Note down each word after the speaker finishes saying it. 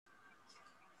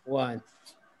One.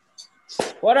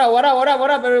 What up? What up? What up?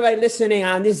 What up, everybody listening?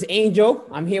 This is Angel.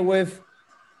 I'm here with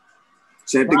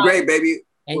Champ the Great, baby.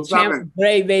 And What's Champ happening?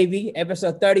 Great, baby.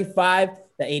 Episode 35.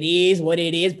 The It Is What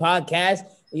It Is podcast.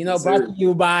 Brought to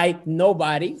you by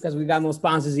nobody because we got no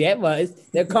sponsors yet, but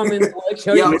they're coming.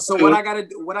 Yo, so what I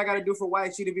gotta do for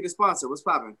YHG to be the sponsor? What's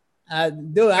popping?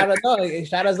 Dude, I don't know.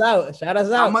 Shout us out. Shout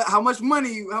us out. How much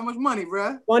money,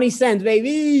 bro? 20 cents,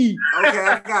 baby. Okay,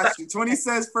 I got you. 20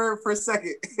 cents per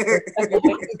second.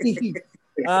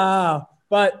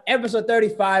 But episode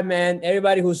 35, man.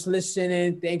 Everybody who's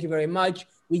listening, thank you very much.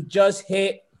 We just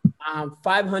hit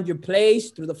 500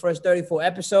 plays through the first 34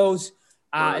 episodes.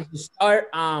 At the start,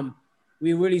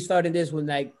 we really started this with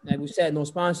like we said, no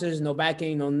sponsors, no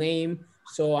backing, no name.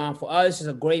 So for us, it's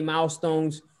a great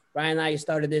milestone. Brian and I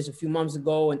started this a few months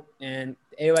ago, and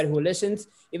everybody who listens,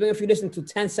 even if you listen to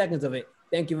 10 seconds of it,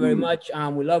 thank you very much.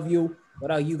 We love you.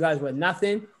 Without you guys, we're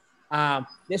nothing.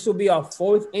 This will be our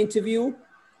fourth interview,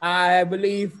 I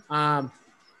believe.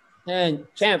 And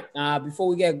Champ, before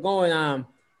we get going,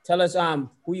 tell us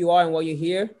who you are and why you're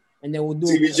here, and then we'll do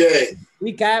TBJ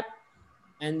recap,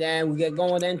 and then we get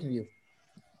going with the interview.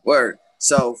 Word.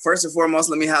 So first and foremost,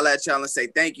 let me holla at y'all and say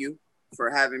thank you for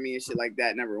having me and shit like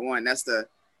that. Number one, that's the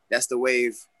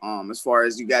wave. As far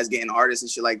as you guys getting artists and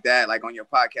shit like that, like on your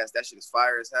podcast, that shit is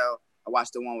fire as hell. I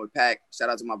watched the one with Pac. Shout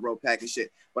out to my bro Pac and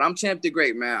shit. But I'm Champ the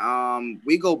Great, man.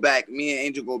 We go back. Me and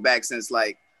Angel go back since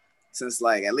at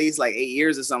least like 8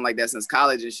 years or something like that, since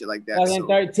college and shit like that.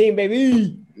 2013,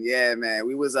 baby. Yeah, man.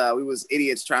 We was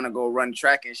idiots trying to go run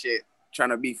track and shit, trying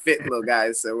to be fit little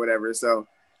guys or whatever. So,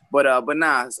 but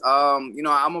nah.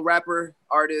 I'm a rapper,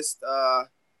 artist.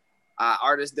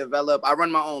 Artists develop. I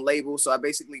run my own label, so I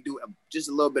basically do just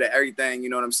a little bit of everything. You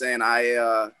know what I'm saying?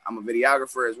 I'm a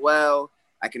videographer as well.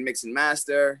 I can mix and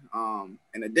master.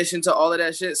 In addition to all of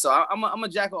that shit, so I'm a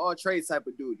jack of all trades type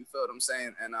of dude. You feel what I'm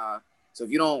saying? And so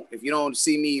if you don't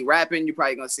see me rapping, you're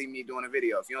probably gonna see me doing a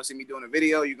video. If you don't see me doing a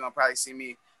video, you're gonna probably see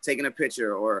me taking a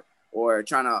picture or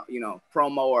trying to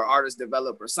promo or artist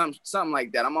develop or something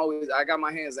like that. I got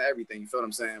my hands on everything. You feel what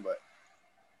I'm saying? But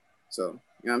so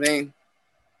you know what I mean?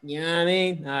 You know what I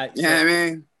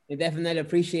mean? I definitely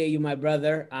appreciate you, my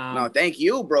brother. No, thank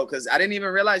you, bro, because I didn't even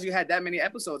realize you had that many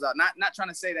episodes out. Not trying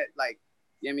to say that, like,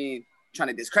 you know what I mean, trying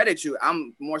to discredit you.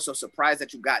 I'm more so surprised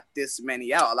that you got this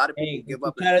many out. A lot of people give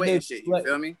up and quit and shit. You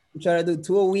feel me? We try to do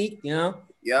 2 a week, Yeah.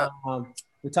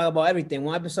 We talk about everything.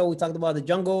 One episode, we talked about the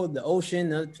jungle, the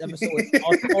ocean. Another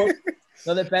episode,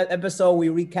 another episode, we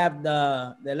recapped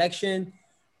the election,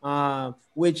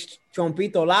 which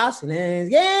Trumpito lost. Let's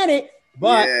get it.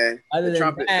 But other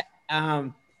than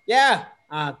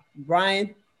that,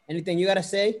 Brian, anything you gotta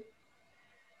say?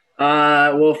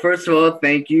 Well, first of all,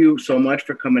 thank you so much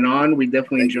for coming on. We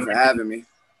definitely enjoy having me.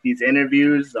 These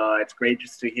interviews. It's great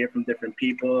just to hear from different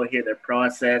people, hear their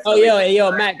process. Oh, yo,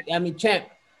 Mac. Champ.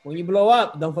 When you blow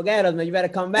up, don't forget us, man. You better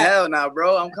come back. Hell nah,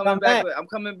 bro. I'm coming back. I'm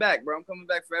coming back, bro. I'm coming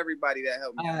back for everybody that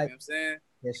helped me. You know what I'm saying?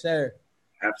 Yes, sir.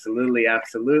 Absolutely.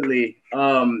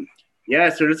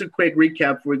 So just a quick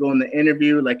recap before we go in the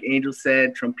interview. Like Angel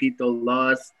said, Trumpito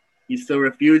lost. He still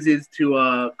refuses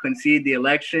to concede the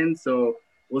election, so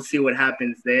we'll see what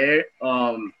happens there.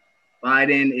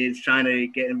 Biden is trying to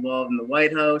get involved in the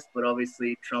White House, but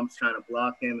obviously Trump's trying to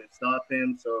block him and stop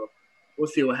him, so we'll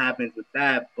see what happens with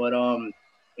that. But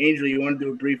Angel, you want to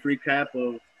do a brief recap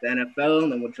of the NFL,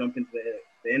 and then we'll jump into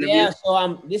the interview? Yeah,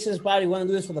 so this is probably want to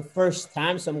do this for the first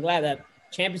time, so I'm glad that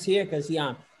Champ is here because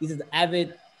he's an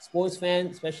avid sports fan,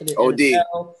 especially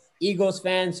NFL. Eagles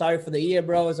fan. Sorry for the ear,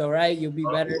 bro. It's all right. You'll be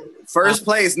better. First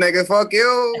place, nigga. Fuck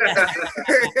you.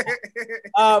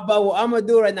 But what I'm gonna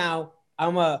do right now,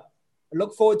 I'm gonna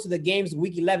look forward to the games,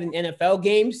 Week 11 NFL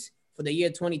games for the year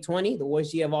 2020, the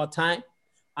worst year of all time.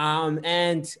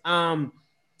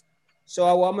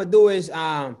 So what I'm gonna do is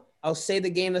I'll say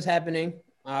the game that's happening,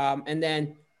 and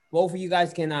then both of you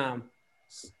guys can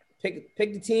pick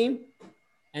the team,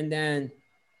 and then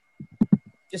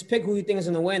just pick who you think is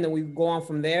gonna win, and we go on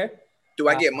from there. Do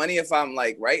I get money if I'm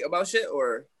like right about shit,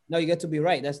 or no? You get to be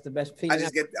right. That's the best. So I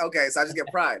just get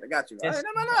pride. I got you. Yes. Right,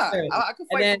 no. I can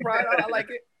fight for pride. I like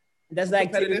it. That's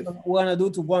like we're gonna do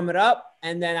to warm it up,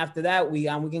 and then after that we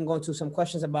can go into some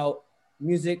questions about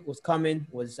music, what's coming,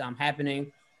 what's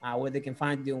happening, where they can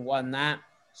find you and whatnot.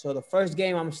 So the first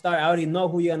game I'm gonna start. I already know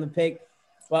who you're gonna pick,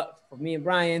 but for me and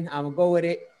Brian, I'm gonna go with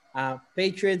it.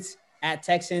 Patriots at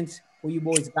Texans. Who you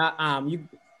boys got?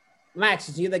 Max,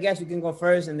 since you're the guest, you can go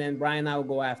first, and then Brian and I will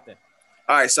go after.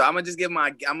 All right, so I'm gonna give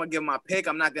my pick.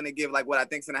 I'm not gonna give like what I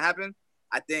think's gonna happen.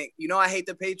 I think I hate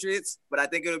the Patriots, but I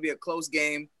think it'll be a close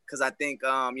game because I think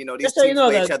these Just so you teams know,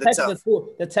 play each other tough.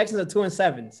 the Texans are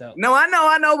 2-7. So No,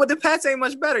 I know, but the Pats ain't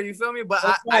much better. You feel me? But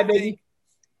that's right, baby.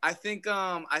 I think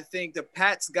the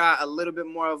Pats got a little bit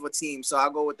more of a team, so I'll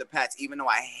go with the Pats, even though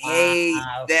I hate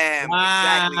them.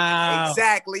 Wow.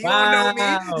 Exactly. You Wow. don't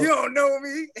know me. You don't know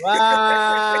me.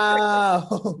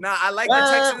 Wow. Nah, I like the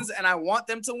Texans and I want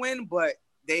them to win, but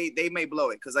they may blow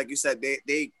it because, like you said,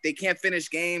 they can't finish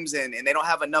games and they don't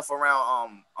have enough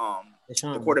around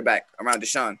Deshaun, the quarterback around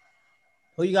Deshaun.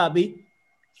 Who you got, B?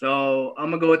 So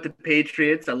I'm gonna go with the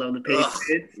Patriots. I love the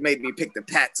Patriots. Made me pick the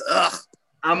Pats. Ugh.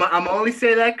 I'm only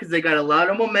say that because they got a lot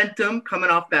of momentum coming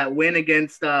off that win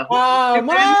against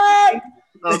Mike!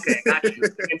 Okay, got you.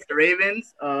 Against the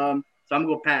Ravens. So I'm gonna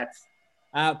go Pats.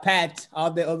 Pat, all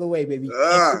the other way, baby.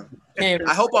 I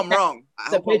hope I'm wrong. I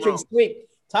hope I'm wrong. Quick.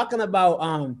 Talking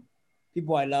about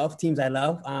people I love, teams I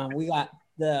love. We got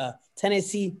the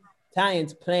Tennessee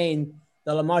Titans playing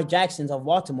the Lamar Jacksons of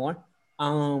Baltimore.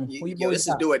 This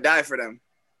is do or die for them.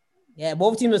 Yeah,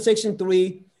 both teams are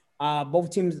 6-3. Both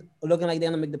teams are looking like they're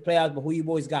gonna make the playoffs, but who you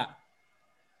boys got?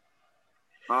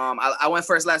 I went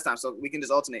first last time, so we can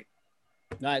just alternate.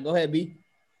 All right, go ahead, B.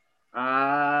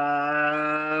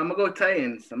 I'm gonna go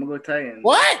Titans.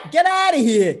 What? Get out of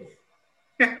here!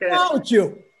 What's wrong with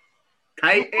you?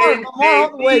 Titans.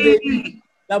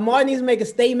 Lamar needs to make a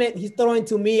statement. He's throwing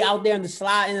to me out there in the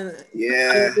slot, and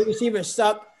the receivers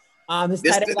suck. This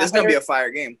is gonna be a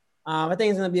fire game. I think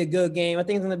it's gonna be a good game. I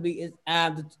think it's gonna be.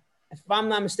 If I'm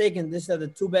not mistaken, these are the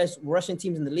two best rushing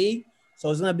teams in the league. So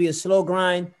it's gonna be a slow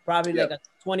grind, probably like a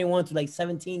 21 to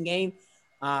 17 game.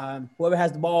 Whoever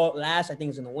has the ball last, I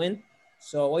think is gonna win.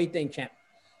 So what do you think, champ?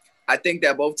 I think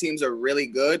that both teams are really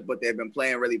good, but they've been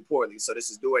playing really poorly. So this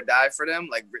is do or die for them.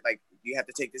 Like you have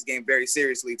to take this game very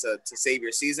seriously to save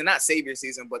your season. Not save your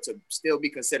season, but to still be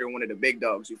considered one of the big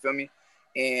dogs. You feel me?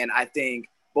 And I think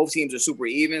both teams are super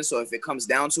even. So if it comes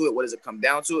down to it, what does it come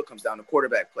down to? It comes down to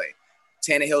quarterback play.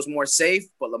 Tannehill's more safe,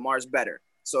 but Lamar's better.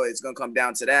 So it's going to come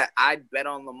down to that. I'd bet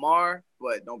on Lamar,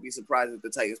 but don't be surprised if the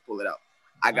Titans pull it out.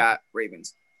 I got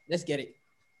Ravens. Let's get it.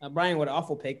 Brian with an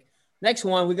awful pick. Next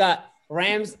one, we got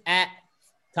Rams at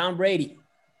Tom Brady.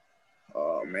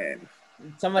 Oh, man.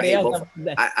 Somebody else.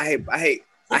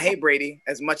 I hate Brady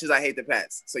as much as I hate the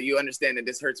Pats. So you understand that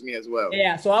this hurts me as well.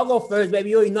 Yeah, so I'll go first,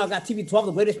 baby. You already know I got TB12,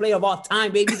 the greatest player of all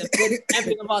time, baby. The greatest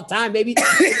champion of all time, baby.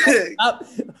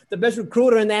 The best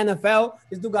recruiter in the NFL.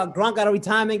 This dude got Gronk out of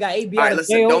retirement, got AB out of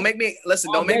jail. Don't make me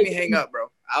hang up, bro.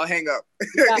 I'll hang up.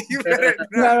 You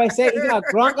got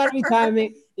Gronk out of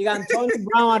retirement. You got Antonio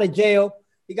Brown out of jail.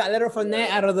 You got Leonard Fournette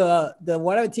out of the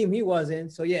whatever team he was in.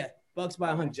 So yeah, Bucks by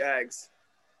 100. Jags.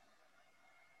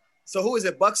 So who is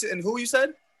it? Bucks and who you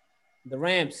said? The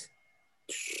Rams.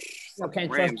 I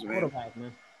can't trust the quarterback,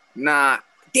 man. Nah,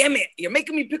 damn it! You're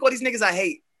making me pick all these niggas I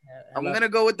hate. I'm gonna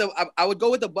go with I would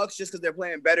go with the Bucks just because they're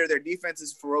playing better. Their defense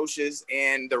is ferocious,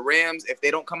 and the Rams, if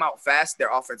they don't come out fast, their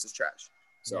offense is trash.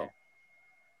 So,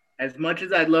 as much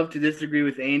as I'd love to disagree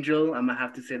with Angel, I'm gonna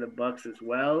have to say the Bucks as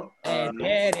well. We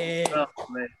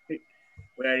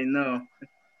already know.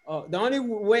 Oh, the only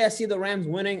way I see the Rams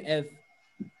winning if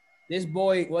this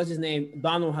boy, what's his name,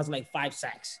 Donald has like 5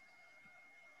 sacks.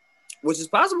 Which is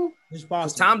possible.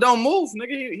 Tom don't move,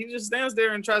 nigga. He just stands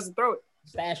there and tries to throw it.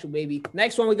 Special, baby.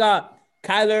 Next one, we got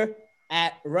Kyler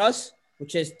at Russ,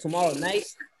 which is tomorrow night.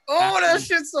 Oh, that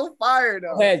shit's so fire,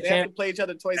 though. Ahead, they have to play each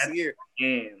other twice a year.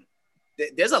 Damn.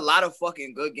 There's a lot of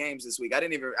fucking good games this week. I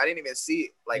didn't even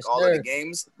see like all of the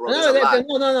games, bro.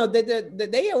 No. They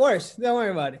get worse. Don't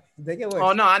worry about it. They get worse.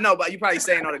 Oh no, I know, but you probably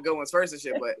saying all the good ones first and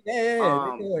shit. But they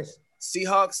get worse.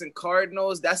 Seahawks and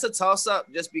Cardinals, that's a toss-up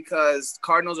just because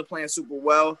Cardinals are playing super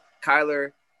well.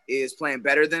 Kyler is playing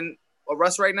better than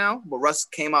Russ right now, but Russ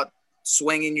came out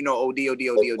swinging, OD.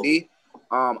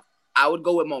 I would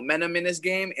go with momentum in this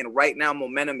game, and right now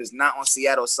momentum is not on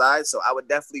Seattle's side, so I would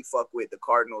definitely fuck with the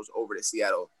Cardinals over the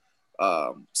Seattle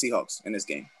Seahawks in this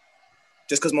game,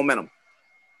 just because momentum.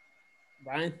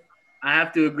 Brian? I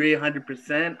have to agree 100%.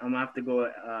 I'm going to have to go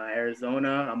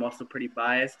Arizona. I'm also pretty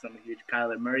biased. I'm a huge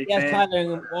Kyler Murray fan. Yes,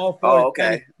 Kyler in all 4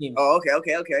 okay.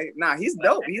 Okay. Nah, he's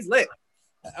dope. He's lit.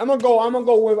 I'm gonna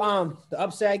go with the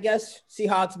upset, I guess.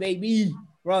 Seahawks, baby.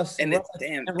 Russ. And is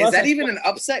that even an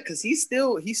upset? Because he's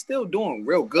still doing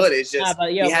real good. It's just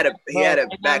he had a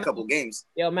bad couple games.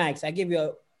 Yo, Max, I give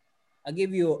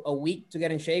you a week to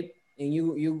get in shape, and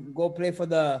you go play for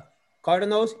the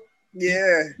Cardinals.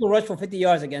 Yeah. You rush for 50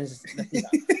 yards against the Seahawks.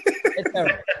 It's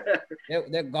terrible.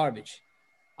 They're garbage.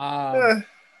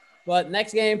 But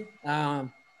next game,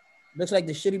 looks like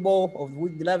the shitty bowl of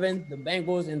week 11, the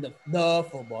Bengals and the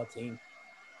football team.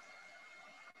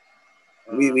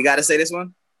 We got to say this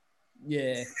one?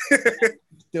 Yeah.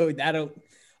 Dude, I'm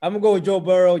gonna go with Joe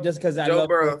Burrow just because I Joe love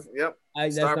Burrow. him. Yep.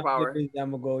 That's Star not power. good.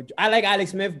 I'm gonna go. I like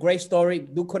Alex Smith. Great story.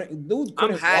 Dude couldn't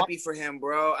I'm walk. happy for him,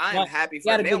 bro. I am happy He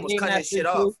for had him. a They good almost game cut his last shit week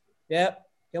off. too. Yep.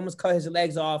 He almost cut his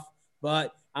legs off,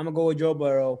 but I'm gonna go with Joe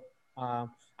Burrow.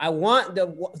 I want the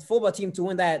football team to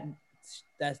win that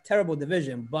terrible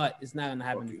division, but it's not gonna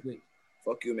happen this week.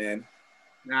 Fuck you, man.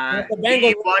 Nah, If the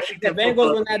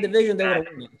Bengals win that division, they would have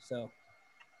won it. So,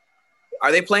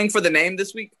 are they playing for the name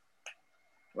this week?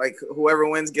 Like whoever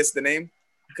wins gets the name?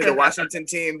 Could the Washington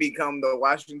team become the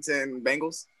Washington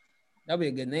Bengals? that'd be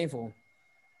a good name for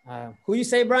them. Who you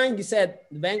say, Brian? You said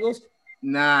the Bengals?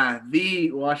 Nah,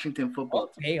 the Washington football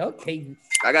team. Okay.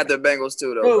 I got the Bengals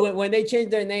too, though. Bro, when they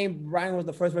changed their name, Brian was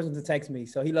the first person to text me,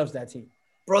 so he loves that team.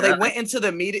 Bro, they went into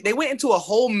the meeting. They went into a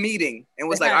whole meeting and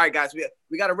was like, all right, guys,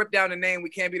 we got to rip down the name. We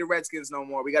can't be the Redskins no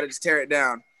more. We got to just tear it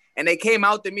down. And they came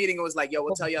out the meeting and was like, yo,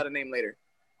 we'll tell y'all the name later.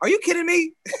 Are you kidding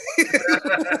me?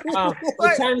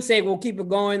 For time's sake, we'll keep it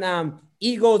going.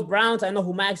 Eagles, Browns. I know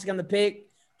who Max is going to pick.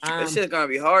 This shit's going to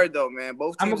be hard, though, man.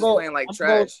 Both teams are playing like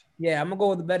trash. I'm going to go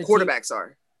with the better quarterbacks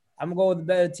team. I'm going to go with the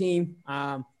better team.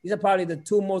 These are probably the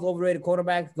two most overrated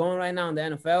quarterbacks going right now in the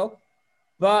NFL.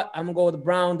 But I'm going to go with the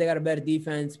Browns. They got a better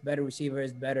defense, better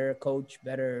receivers, better coach,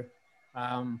 better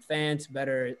fans,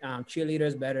 better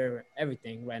cheerleaders, better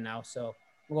everything right now. So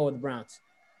we'll go with the Browns.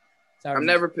 Sorry,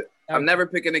 I'm never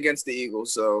picking against the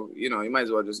Eagles, so you might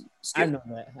as well just skip.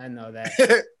 I know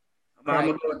that. I'm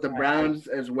gonna go with the Browns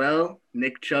as well.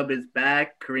 Nick Chubb is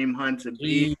back. Kareem Hunt's a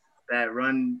beast. That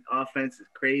run offense is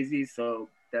crazy, so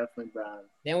definitely Browns.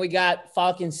 Then we got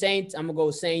Falcons Saints. I'm gonna go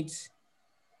with Saints.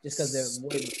 Just because they're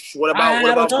way. What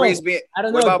about Breeze being?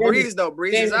 What about Breeze though?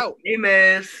 Breeze is out.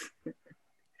 Jameis.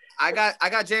 I got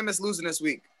Jameis losing this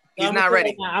week. He's not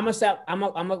ready. I'm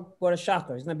gonna go to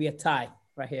shocker. It's gonna be a tie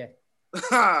right here.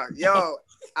 Yo,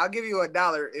 I'll give you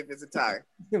 $1 if it's a tie.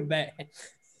 Bad.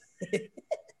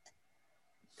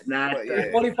 Nah,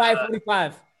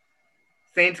 45-45.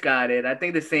 Saints got it. I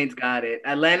think the Saints got it.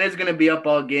 Atlanta's gonna be up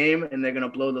all game and they're gonna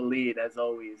blow the lead as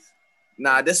always.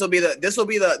 Nah, this will be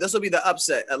the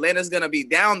upset. Atlanta's gonna be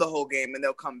down the whole game and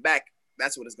they'll come back.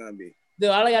 That's what it's gonna be. Dude,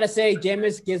 all I gotta say,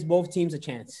 Jameis gives both teams a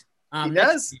chance. He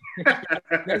does.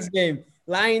 Next game,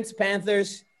 Lions,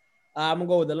 Panthers. I'm gonna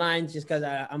go with the Lions just because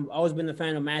I've always been a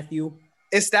fan of Matthew.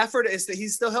 Is Stafford?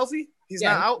 He's still healthy? He's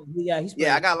not out. He's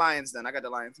I got Lions. Then I got the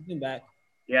Lions. He's been back.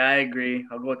 Yeah, I agree.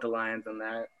 I'll go with the Lions on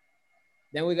that.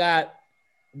 Then we got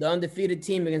the undefeated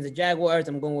team against the Jaguars.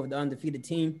 I'm going with the undefeated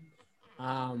team.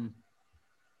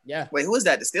 Yeah. Wait, who is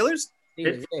that? The Steelers?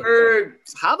 Pittsburgh.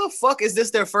 How the fuck is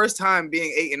this their first time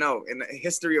being 8-0 in the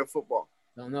history of football?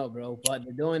 Don't know, bro, but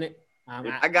they're doing it.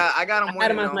 I got them. I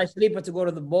had them as my sleeper to go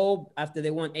to the bowl after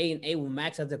they won 8-8 with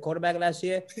Max as their quarterback last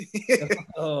year.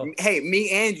 Hey, me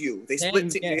and you. They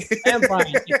split. And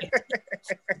Brian.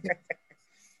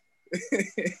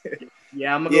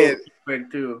 Yeah, I'm gonna go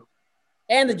Pittsburgh too.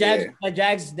 And the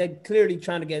Jags, they're clearly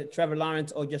trying to get Trevor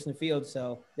Lawrence or Justin Fields,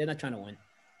 so they're not trying to win.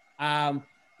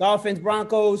 Dolphins,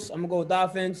 Broncos. I'm gonna go with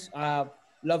Dolphins.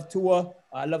 Love Tua.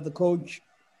 I love the coach.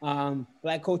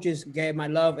 Black coaches get my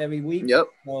love every week. Yep.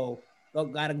 So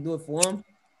gotta do it for them.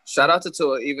 Shout out to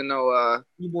Tua, even though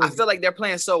I feel like they're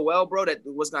playing so well, bro, that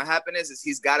what's gonna happen is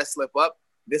he's gotta slip up.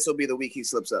 This will be the week he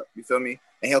slips up. You feel me?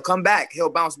 And he'll come back. He'll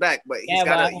bounce back. But he's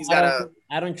gotta.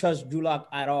 I don't trust Drew Lock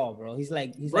at all, bro. He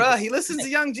listens to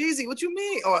Young Jeezy. What you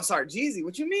mean? Oh, sorry, Jeezy.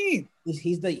 What you mean?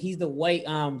 He's the white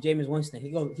Jameis Winston.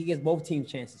 He gets both team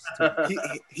chances.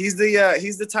 He's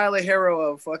the Tyler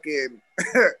Hero of fucking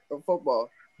of football.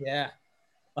 Yeah.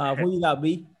 Who you got,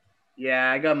 B?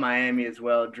 Yeah, I got Miami as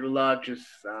well. Drew Lock I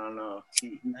don't know.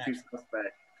 He's too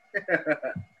suspect.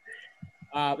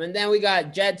 And then we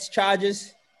got Jets,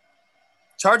 Chargers.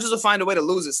 Chargers will find a way to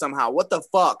lose it somehow. What the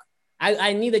fuck?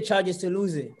 I need the Chargers to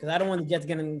lose it because I don't want the Jets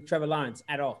getting Trevor Lawrence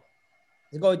at all.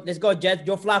 Let's go, Jets.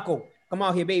 Joe Flacco. Come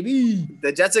out here, baby.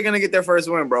 The Jets are going to get their first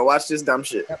win, bro. Watch this dumb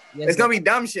shit. Yep. It's going to be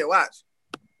dumb shit. Watch.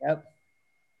 Yep.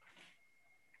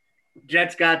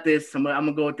 Jets got this. I'm going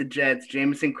to go with the Jets.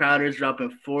 Jamison Crowder's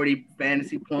dropping 40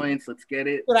 fantasy points. Let's get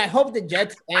it. But I hope the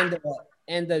Jets and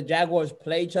the Jaguars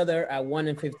play each other at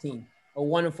 1-15 or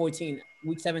 1-14,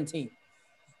 week 17.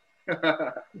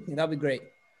 That'd be great.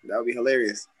 That would be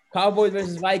hilarious. Cowboys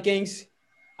versus Vikings.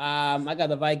 I got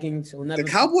the Vikings. The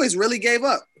Cowboys really gave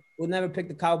up. We'll never pick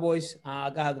the Cowboys.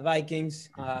 I got the Vikings.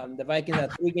 The Vikings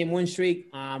have a 3-game win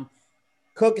streak.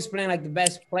 Cook is playing like the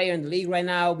best player in the league right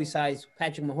now besides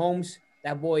Patrick Mahomes.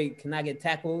 That boy cannot get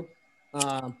tackled.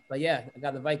 But yeah, I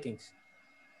got the Vikings.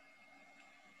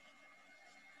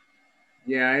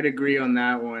 Yeah, I'd agree on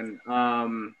that one.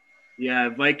 Yeah,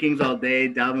 Vikings all day.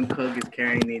 Dalvin Cook is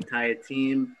carrying the entire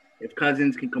team. If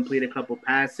Cousins can complete a couple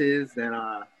passes, then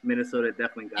Minnesota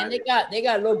definitely got And it. they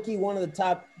got low key one of the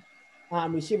top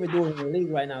receiver duos in the league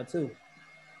right now too,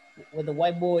 with the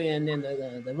white boy and then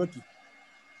the rookie.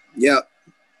 Yep.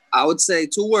 I would say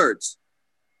 2 words.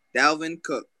 Dalvin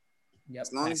Cook. Yep.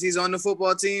 As long as he's on the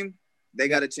football team, they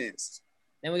got a chance.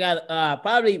 Then we got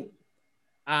probably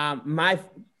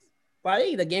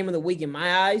the game of the week in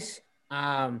my eyes.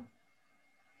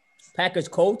 Packers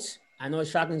Colts. I know it's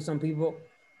shocking to some people,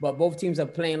 but both teams are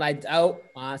playing lights out.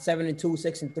 7-2,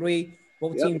 6-3.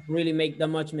 Both teams really make that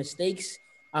much mistakes.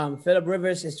 Phillip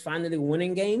Rivers is finally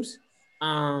winning games.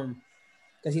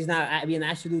 Because he's not being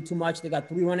asked to do too much. They got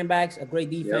 3 running backs, a great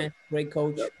defense, great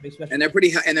coach, great special. And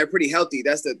they're pretty healthy.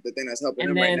 That's the thing that's helping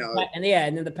them right now. And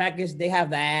then the Packers, they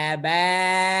have that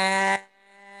bad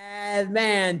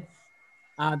man,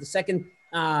 the second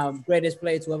greatest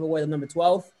player to ever wear the number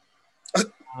 12.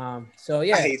 So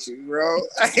yeah, I hate you, bro.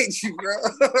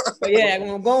 But yeah,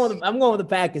 I'm going with the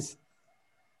Packers.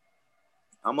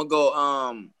 I'm gonna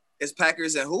go. It's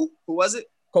Packers and who? Who was it?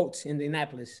 Colts,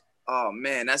 Indianapolis. Oh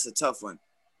man, that's a tough one.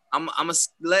 I'm gonna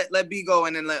let B go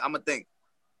and then I'm gonna think.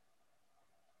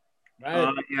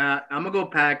 Right. Yeah, I'm gonna go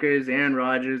Packers. Aaron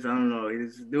Rodgers. I don't know.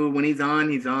 Dude, when he's on,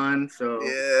 he's on. So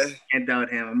yeah, can't doubt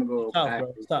him. I'm gonna go tough,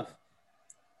 Packers. Bro. It's tough.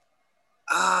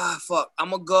 Fuck.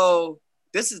 I'm gonna go.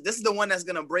 This is the one that's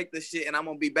gonna break the shit, and I'm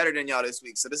gonna be better than y'all this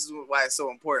week. So this is why it's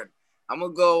so important. I'm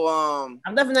gonna go.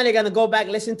 I'm definitely gonna go back,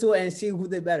 listen to it, and see who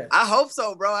did better. I hope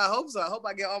so, bro. I hope so. I hope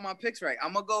I get all my picks right.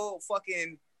 I'm gonna go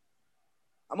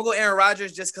Aaron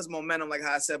Rodgers just because momentum, like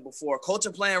how I said before. Colts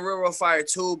are playing real fire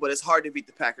too, but it's hard to beat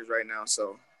the Packers right now.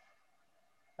 So,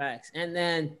 facts. And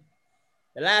then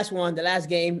the last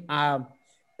game.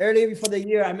 Earlier before the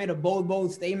year, I made a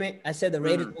bold statement. I said the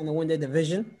Raiders are gonna win the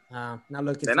division. Not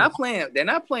looking. They're not playing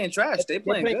trash. They're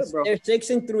playing good, bro. They're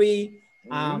 6-3.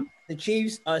 The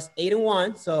Chiefs are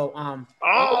 8-1. So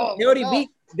they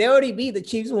already beat the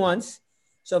Chiefs once.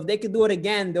 So if they could do it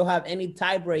again, they'll have any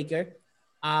tiebreaker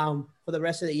for the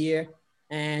rest of the year.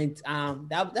 And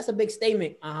that's a big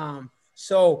statement.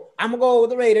 So I'm gonna go with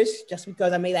the Raiders just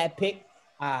because I made that pick.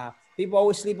 People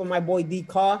always sleep on my boy D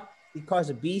Carr. D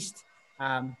Carr's a beast.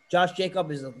 Josh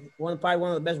Jacobs is probably one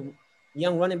of the best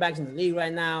young running backs in the league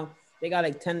right now. They got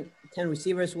like 10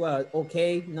 receivers who are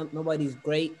okay. Nobody's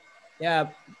great. Yeah,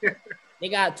 they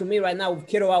got, to me right now, with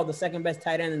Kittle out, the second best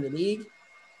tight end in the league,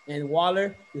 and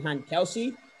Waller behind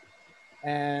Kelsey.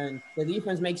 And the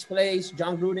defense makes plays.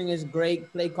 John Gruden is a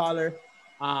great play caller.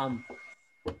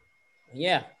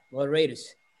 Yeah, well,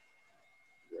 Raiders.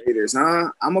 Raiders,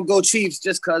 huh? I'm gonna go Chiefs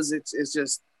just because it's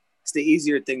the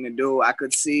easier thing to do. I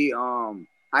could see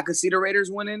the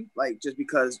Raiders winning, like just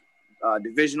because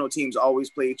divisional teams always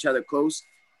play each other close.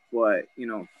 But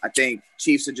I think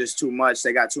Chiefs are just too much.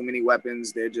 They got too many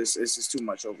weapons. It's just too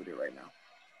much over there right now.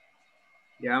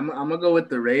 Yeah, I'm gonna go with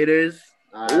the Raiders.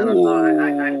 I don't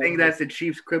know. I think that's the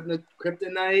Chiefs'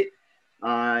 kryptonite.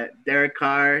 Derek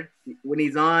Carr, when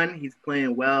he's on, he's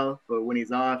playing well, but when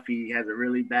he's off, he has a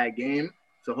really bad game.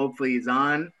 So hopefully he's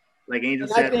on. Like Angel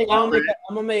said,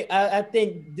 I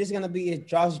think this is gonna be a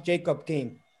Josh Jacobs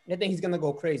game. I think he's gonna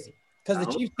go crazy because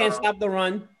the Chiefs can't stop the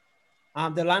run.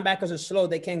 The linebackers are slow;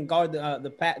 they can't guard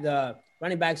the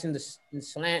running backs in the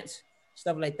slants,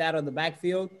 stuff like that, or the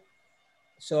backfield.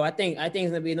 So I think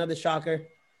it's gonna be another shocker,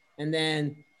 and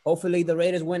then hopefully the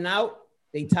Raiders win out,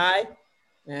 they tie,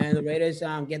 and the Raiders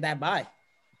get that bye.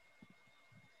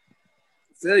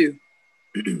 Feel you.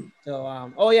 So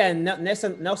and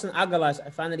Nelson Aguilar, I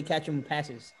finally catch him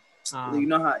passes. You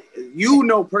know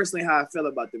personally how I feel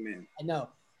about the man. I know.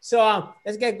 So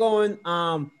let's get going.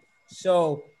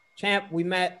 So Champ, we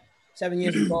met 7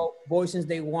 years ago. Boy since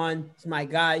day one. He's my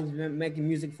guy. He's been making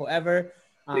music forever.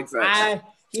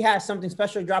 He has something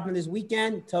special dropping this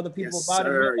weekend. Tell the people about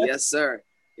it. Yes, sir.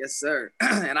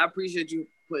 And I appreciate you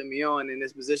putting me on in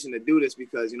this position to do this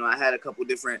because I had a couple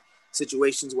different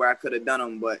situations where I could have done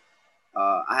them, but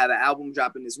I had an album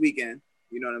dropping this weekend.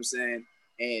 You know what I'm saying?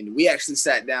 And we actually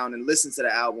sat down and listened to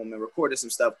the album and recorded some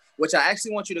stuff, which I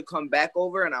actually want you to come back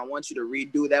over and I want you to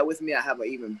redo that with me. I have an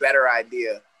even better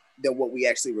idea than what we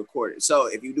actually recorded. So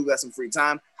if you do got some free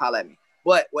time, holla at me.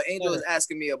 But what Angel is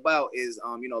asking me about is,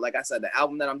 like I said, the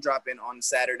album that I'm dropping on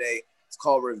Saturday, it's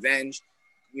called Revenge.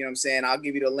 You know what I'm saying? I'll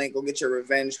give you the link. Go get your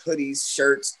Revenge hoodies,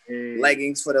 shirts,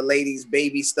 leggings for the ladies,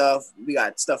 baby stuff. We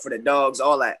got stuff for the dogs,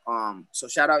 all that. So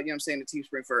shout out, to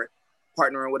Teespring for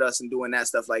partnering with us and doing that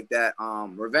stuff like that.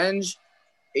 Revenge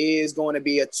is going to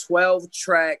be a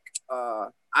 12-track.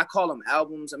 I call them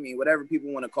albums. I mean, whatever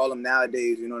people want to call them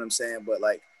nowadays. You know what I'm saying? But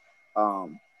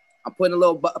I'm putting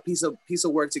a piece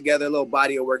of work together, a little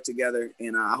body of work together,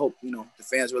 and I hope the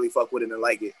fans really fuck with it and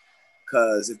like it.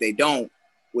 Because if they don't,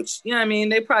 which I mean,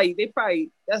 they probably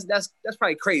that's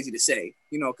probably crazy to say,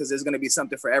 because there's gonna be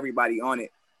something for everybody on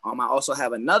it. I also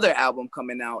have another album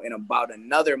coming out in about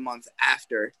another month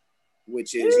after,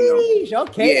 which is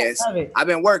okay. Yes, I've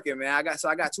been working, man. I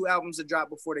got 2 albums to drop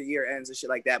before the year ends and shit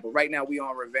like that. But right now we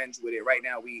on revenge with it. Right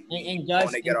now we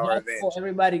want to get our revenge. For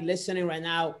everybody listening right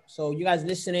now, so you guys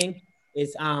listening,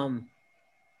 it's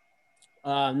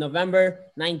November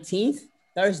 19th,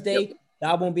 Thursday. Yep. The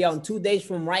album will be out in 2 days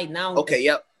from right now. Okay,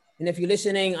 yep. And if you're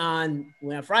listening on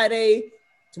Friday,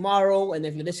 tomorrow, and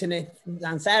if you're listening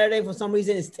on Saturday for some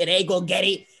reason, it's today. Go get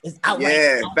it. It's out right now.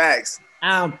 Yeah, facts.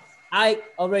 I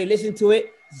already listened to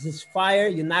it. This is fire.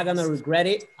 You're not gonna regret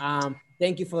it.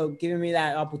 Thank you for giving me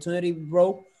that opportunity,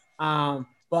 bro.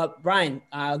 But Brian,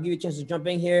 I'll give you a chance to jump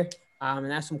in here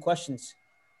and ask some questions.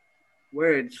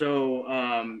 Word. So,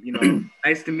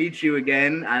 nice to meet you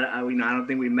again. I don't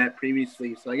think we met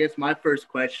previously. So I guess my first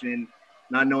question,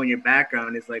 not knowing your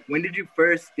background, is like, when did you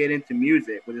first get into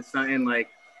music? Was it something like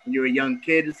when you were a young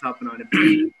kid, just hopping on a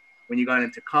beat? When you got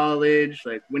into college?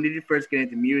 Like, when did you first get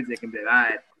into music and be like, all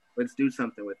right, let's do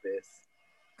something with this?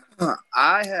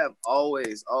 I have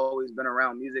always been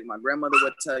around music. My grandmother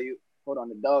would tell you, hold on,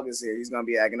 the dog is here. He's going to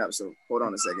be acting up. So hold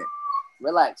on a second.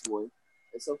 Relax, boy.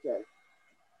 It's okay.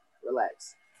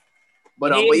 Relax.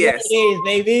 But yes. It is,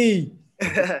 baby.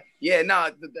 Yeah, no,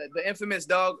 the infamous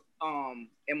dog,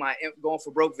 in my Going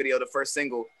for Broke video, the first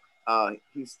single,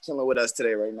 he's chilling with us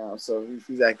today right now. So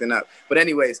he's acting up. But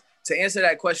anyways, to answer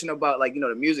that question about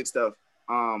the music stuff,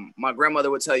 my grandmother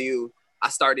would tell you, I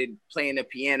started playing the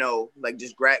piano, like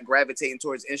just gravitating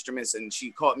towards instruments. And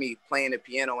she caught me playing the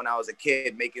piano when I was a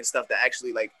kid, making stuff that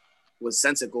actually was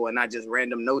sensical and not just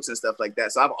random notes and stuff like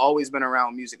that. So I've always been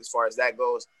around music as far as that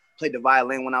goes. Played the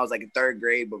violin when I was in 3rd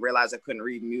grade, but realized I couldn't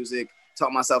read music.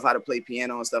 Taught myself how to play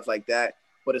piano and stuff like that.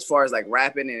 But as far as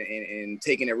rapping and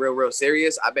taking it real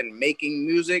serious, I've been making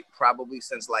music probably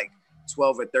since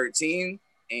 12 or 13.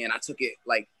 And I took it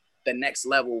the next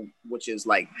level, which is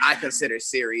I consider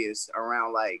serious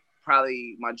around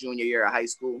probably my junior year of high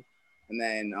school. And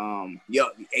then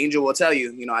Angel will tell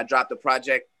you, I dropped a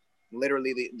project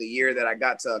literally the year that I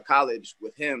got to college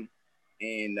with him.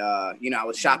 And, I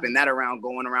was shopping that around,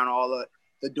 going around all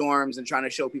the dorms and trying to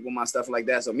show people my stuff like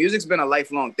that. So music's been a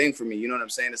lifelong thing for me. You know what I'm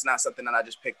saying? It's not something that I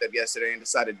just picked up yesterday and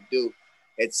decided to do.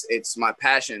 It's my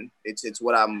passion. It's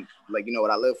what I'm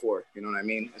what I live for. You know what I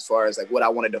mean? As far as what I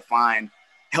want to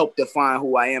help define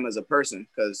who I am as a person.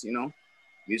 Because,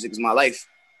 music is my life.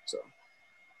 So.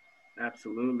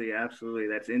 Absolutely.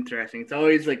 That's interesting. It's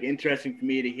always interesting for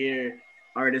me to hear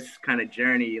artists kind of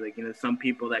journey, some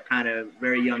people that kind of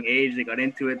very young age, they got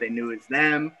into it, they knew it's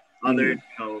them. Others,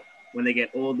 when they get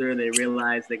older, they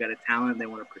realize they got a talent, they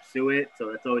want to pursue it.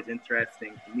 So that's always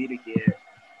interesting for me to hear.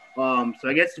 So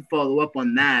I guess to follow up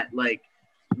on that,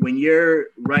 when you're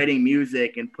writing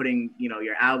music and putting,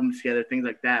 your albums together, things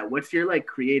like that, what's your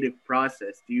creative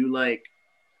process? Do you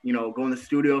go in the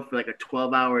studio for a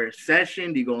 12-hour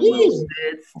session? Do you go in little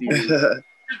bits?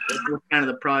 What's kind of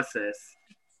the process?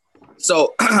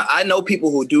 So I know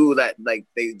people who do that,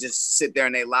 they just sit there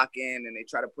and they lock in and they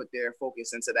try to put their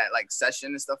focus into that session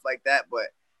and stuff like that. But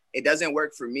it doesn't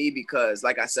work for me because,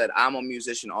 like I said, I'm a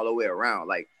musician all the way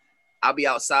around. I'll be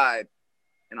outside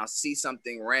and I'll see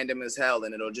something random as hell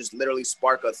and it'll just literally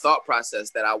spark a thought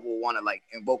process that I will want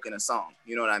to invoke in a song.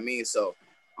 You know what I mean? So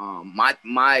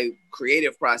my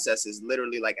creative process is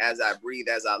literally as I breathe,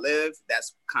 as I live.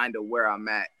 That's kind of where I'm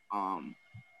at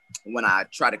when I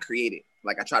try to create it.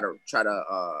 I try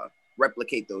to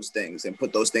replicate those things and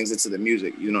put those things into the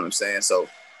music. You know what I'm saying? So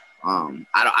I'm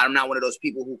not one of those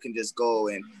people who can just go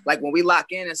and when we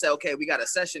lock in and say, okay, we got a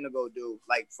session to go do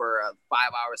for a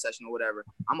 5-hour session or whatever,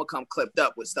 I'm gonna come clipped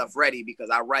up with stuff ready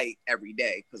because I write every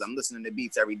day, because I'm listening to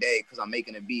beats every day, because I'm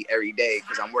making a beat every day,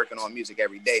 because I'm working on music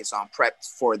every day. So I'm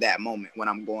prepped for that moment when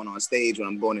I'm going on stage, when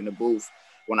I'm going in the booth,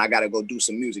 when I gotta go do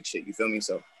some music shit. You feel me?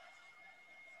 So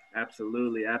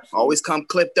Absolutely. Always come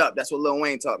clipped up. That's what Lil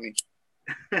Wayne taught me.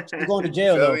 He's going to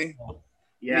jail though.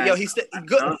 Yeah. Yo, he's good.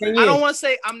 I don't want to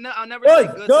say I'll never good,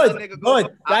 say good good to a nigga going.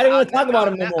 I didn't want to talk about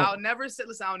him no more. I'll never say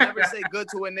good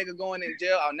to a nigga going in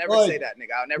jail. I'll never say that,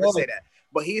 nigga. I'll never say that.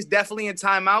 But he's definitely in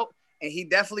timeout, and he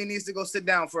definitely needs to go sit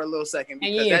down for a little second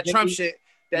because that Trump shit.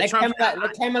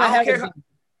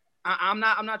 I'm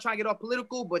not trying to get off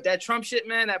political, but that Trump shit,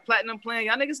 man, that platinum plan,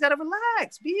 y'all niggas gotta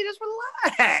relax. Just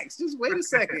relax. Just wait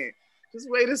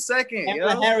a second.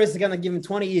 Kamala Harris is gonna give him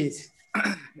 20 years.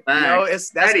 No,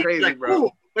 that's crazy,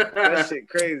 bro. That shit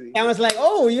crazy. And was like,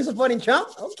 oh, you supporting Trump?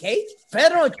 Okay.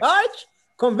 Federal charge?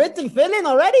 convincing feeling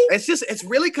already. It's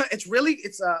really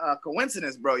a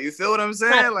coincidence, bro. You feel what I'm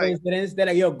saying? Like coincidence. They're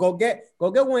like, yo, go get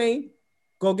Wayne,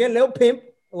 go get Lil Pimp,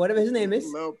 or whatever his name is.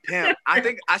 Lil Pimp. I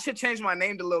think I should change my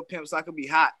name to Lil Pimp so I could be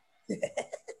hot.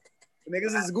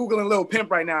 Niggas is googling Lil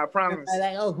Pimp right now. I promise.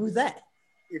 Like, oh, who's that?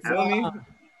 You feel me?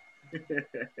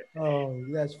 Oh,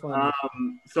 that's funny.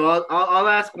 So I'll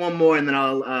ask one more, and then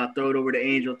I'll throw it over to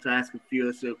Angel to ask a few.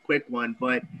 It's a quick one,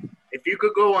 but if you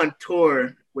could go on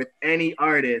tour with any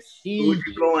artist, who would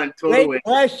you go on tour with? Great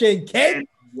question, Kid.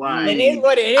 Why? It is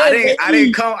what it is. I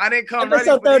didn't come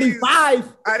Episode ready 35.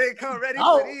 These. I didn't come ready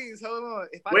for these. Hold on.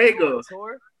 If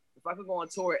I could go on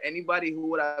tour, anybody who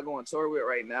would I go on tour with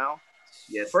right now?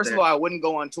 Yes. First of all, I wouldn't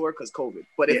go on tour because COVID.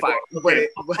 But if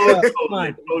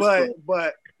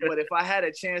but if I had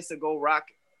a chance to go rock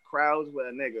crowds with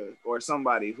a nigga or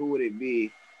somebody, who would it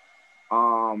be?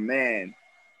 Man.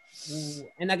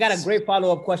 And I got a great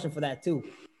follow-up question for that too.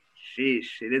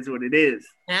 Sheesh, it is what it is.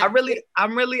 I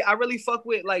really fuck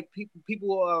with like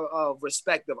people of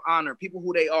respect, of honor, people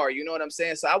who they are. You know what I'm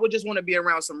saying? So I would just want to be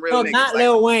around some real niggas. Not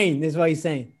Lil Wayne, is what he's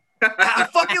saying. I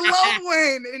fucking love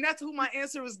Wayne, and that's who my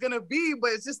answer is gonna be.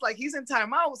 But it's just like he's in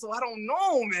timeout, so I don't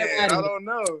know, man. I don't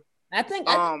know. I think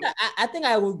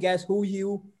I will guess who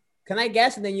you. Can I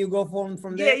guess and then you go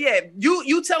from there? Yeah.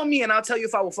 You tell me, and I'll tell you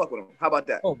if I will fuck with him. How about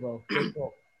that? Oh, bro.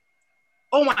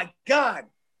 Oh my God.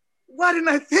 Why didn't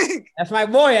I think? That's my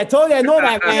boy. I told you I know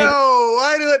that, man. Yo,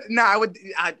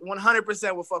 I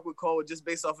 100% would fuck with Cole just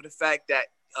based off of the fact that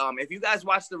if you guys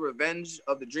watch the Revenge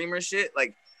of the Dreamer shit,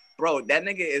 like, bro, that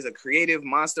nigga is a creative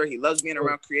monster. He loves being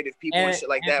around creative people and shit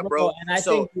like that, bro. And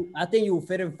I think you will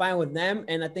fit in fine with them,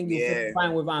 and I think you fit in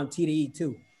fine with TDE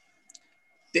too.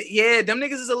 Yeah, them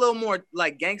niggas is a little more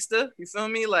like gangster. You feel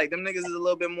me? Like them niggas is a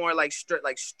little bit more like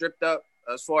stripped up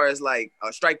as far as like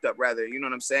striped up rather. You know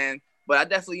what I'm saying? But I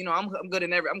definitely, you know, I'm good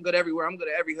everywhere. I'm good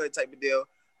at every hood type of deal.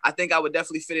 I think I would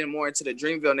definitely fit in more into the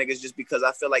Dreamville niggas just because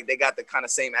I feel like they got the kind of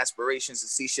same aspirations to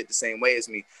see shit the same way as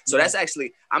me. So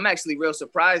I'm actually real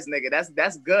surprised, nigga.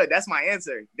 That's good. That's my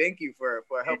answer. Thank you for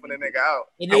helping a nigga out.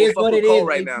 It is what it is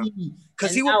right now.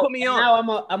 Because he will put me on.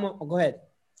 Now I'm go ahead.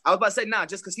 I was about to say,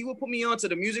 just because he will put me on to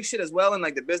the music shit as well and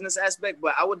like the business aspect,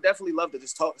 but I would definitely love to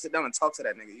just sit down and talk to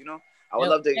that nigga, you know? I would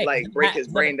love to break his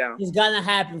brain down. It's gonna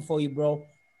happen for you, bro.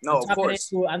 No, of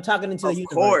course. I'm talking into the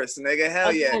universe. Of course, nigga.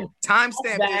 Hell yeah.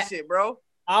 Timestamp this shit, bro.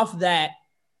 Off that,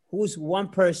 who's one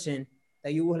person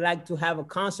that you would like to have a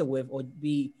concert with or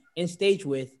be in stage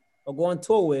with or go on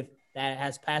tour with that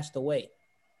has passed away?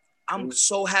 I'm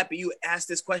so happy you asked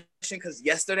this question because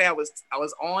yesterday I was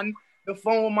on the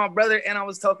phone with my brother and I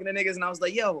was talking to niggas and I was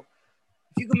like, yo,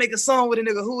 if you could make a song with a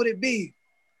nigga, who would it be?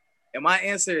 And my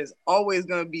answer is always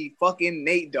gonna be fucking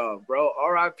Nate Dogg, bro.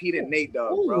 R.I.P. to Nate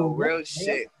Dogg, bro. Real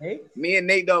shit. Me and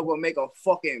Nate Dogg will make a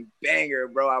fucking banger,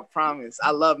 bro. I promise.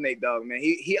 I love Nate Dogg, man.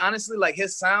 He honestly, like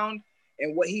his sound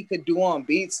and what he could do on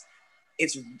beats.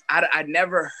 I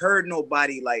never heard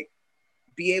nobody like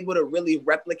be able to really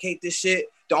replicate this shit.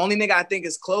 The only nigga I think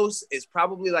is close is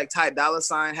probably like Ty Dolla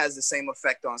 $ign has the same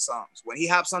effect on songs. When he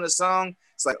hops on the song,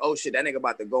 it's like, oh shit, that nigga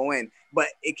about to go in, but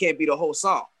it can't be the whole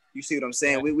song. You see what I'm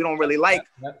saying? We don't really like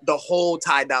the whole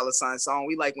Ty Dolla $ign song.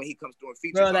 We like when he comes doing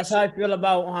features. Bro, that's how I feel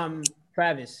about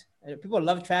Travis. People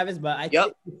love Travis, but I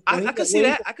can see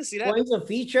that. I can see that. When he's a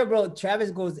feature, bro,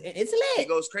 Travis goes, it's lit. He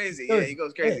goes crazy. Yeah, he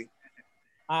goes crazy.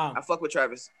 I fuck with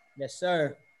Travis. Yes,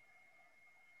 sir.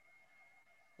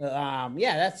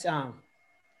 That's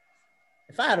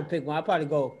if I had to pick one, I'd probably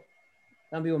go.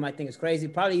 Some people might think it's crazy.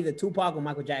 Probably either Tupac or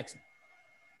Michael Jackson.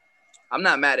 I'm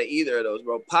not mad at either of those,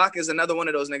 bro. Pac is another one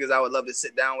of those niggas I would love to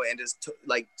sit down with and just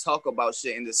talk about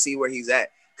shit and to see where he's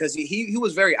at. Because he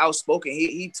was very outspoken.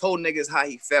 He told niggas how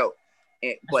he felt.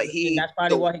 That's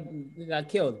probably why he got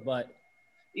killed. But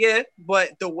yeah,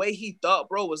 but the way he thought,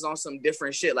 bro, was on some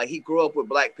different shit. Like he grew up with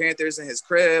Black Panthers in his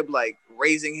crib, like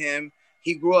raising him.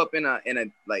 He grew up in a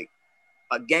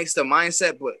gangster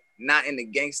mindset, but not in the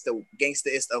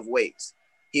gangsterist of ways.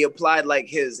 He applied like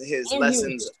his lessons.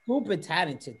 He was super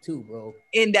talented too, bro.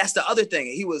 And that's the other thing.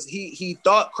 He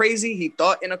thought crazy. He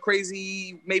thought in a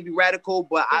crazy, maybe radical,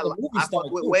 but I fuck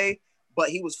with way. But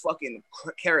he was fucking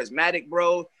charismatic,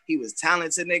 bro. He was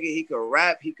talented, nigga. He could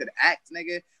rap. He could act,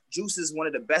 nigga. Juice is one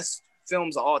of the best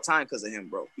films of all time because of him,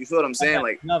 bro. You feel what I'm saying?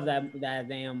 Like, love that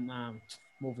damn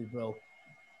movie, bro.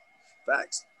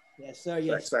 Facts. Yes, sir.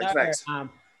 Yes, facts.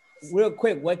 Real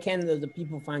quick, where can the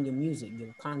people find your music,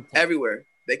 your content? Everywhere.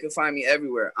 They can find me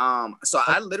everywhere. So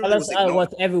I literally was ignoring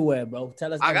what's everywhere, bro.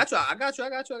 Tell us. I got you.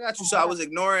 So I was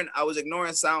ignoring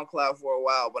SoundCloud for a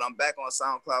while, but I'm back on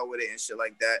SoundCloud with it and shit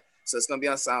like that. So it's gonna be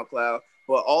on SoundCloud.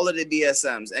 But all of the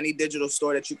DSMs, any digital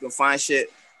store that you can find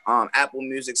shit, Apple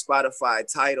Music, Spotify,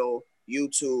 Tidal,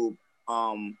 YouTube,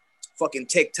 fucking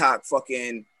TikTok,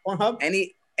 fucking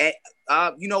any.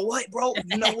 You know what, bro?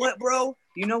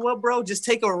 Just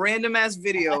take a random ass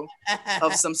video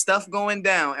of some stuff going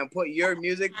down and put your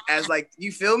music as like,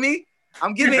 you feel me?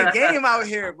 I'm giving game out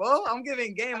here, bro.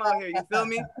 You feel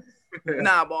me?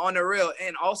 Nah, but on the real,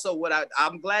 and also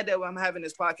I'm glad that I'm having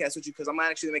this podcast with you because I'm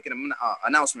actually making an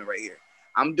announcement right here.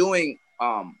 I'm doing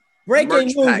breaking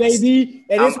news, packs. Baby.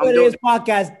 It is what it is.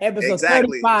 Podcast episode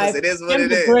 35. It is what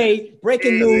it is. Great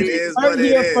breaking news. Heard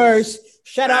here first.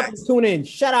 Shut up and tune in.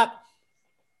 Shut up.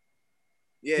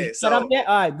 Yeah, shut up there.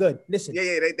 All right, good. Listen.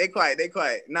 Yeah, they quiet.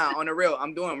 Nah, on the real,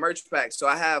 I'm doing merch packs. So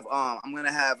I have I'm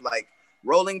gonna have like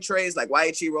rolling trays, like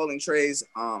YHE rolling trays.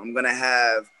 I'm gonna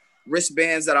have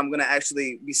wristbands that I'm gonna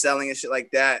actually be selling and shit like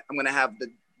that. I'm gonna have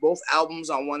both albums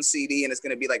on one CD, and it's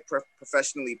gonna be like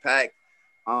professionally packed.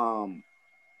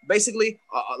 Basically,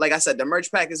 like I said, the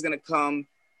merch pack is gonna come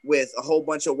with a whole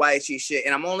bunch of YHE shit,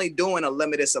 and I'm only doing a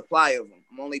limited supply of them.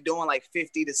 I'm only doing like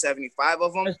 50 to 75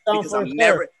 of them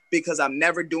because I'm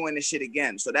never doing this shit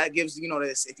again. So that gives,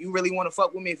 this, if you really want to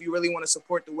fuck with me, if you really want to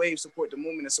support the wave, support the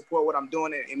movement, and support what I'm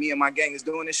doing, and me and my gang is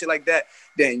doing this shit like that,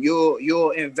 then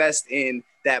you'll invest in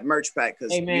that merch pack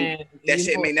because that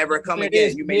shit may never come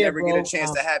again. You may never get a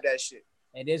chance to have that shit.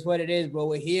 It is what it is, bro.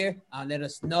 We're here. Let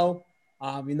us know.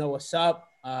 You know what's up.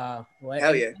 Hell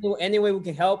yeah. Any way we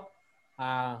can help,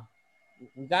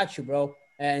 we got you, bro.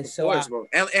 And so, of course, bro.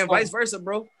 And vice versa,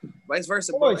 bro.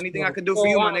 Bro. Anything I could do for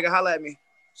you, my nigga, holla at me.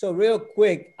 So real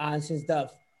quick, since the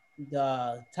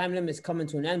time limit is coming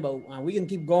to an end, but we can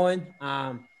keep going. What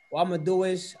I'm gonna do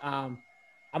is I'm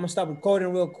gonna start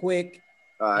recording real quick.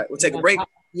 All right, we'll take a break.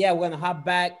 We're gonna hop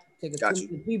back, take a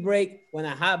 2-minute pee break. We're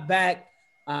gonna hop back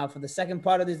for the second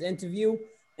part of this interview.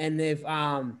 And if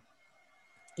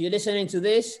you're listening to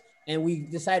this and we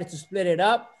decided to split it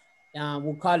up,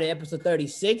 we'll call it episode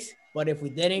 36. But if we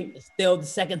didn't, it's still the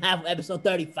second half of episode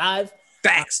 35.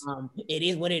 Facts. It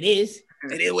is what it is.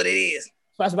 It is what it is.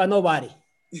 Sponsored by nobody.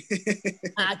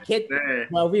 I kid.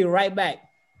 Well, we'll be right back.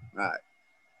 All right.